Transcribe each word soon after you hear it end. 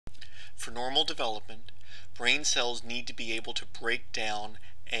For normal development, brain cells need to be able to break down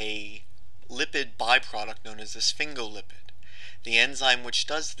a lipid byproduct known as the sphingolipid. The enzyme which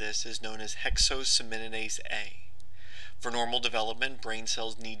does this is known as hexosaminidase A. For normal development, brain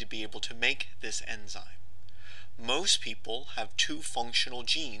cells need to be able to make this enzyme. Most people have two functional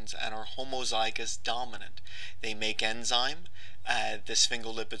genes and are homozygous dominant. They make enzyme, the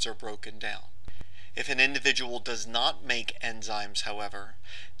sphingolipids are broken down. If an individual does not make enzymes, however,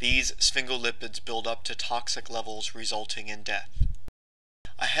 these sphingolipids build up to toxic levels resulting in death.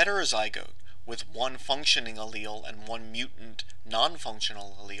 A heterozygote with one functioning allele and one mutant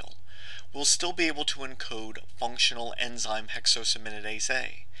non-functional allele will still be able to encode functional enzyme hexosaminidase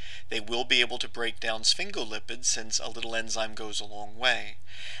A. They will be able to break down sphingolipids since a little enzyme goes a long way,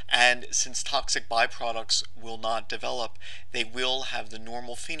 and since toxic byproducts will not develop, they will have the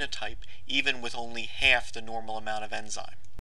normal phenotype even with only half the normal amount of enzyme.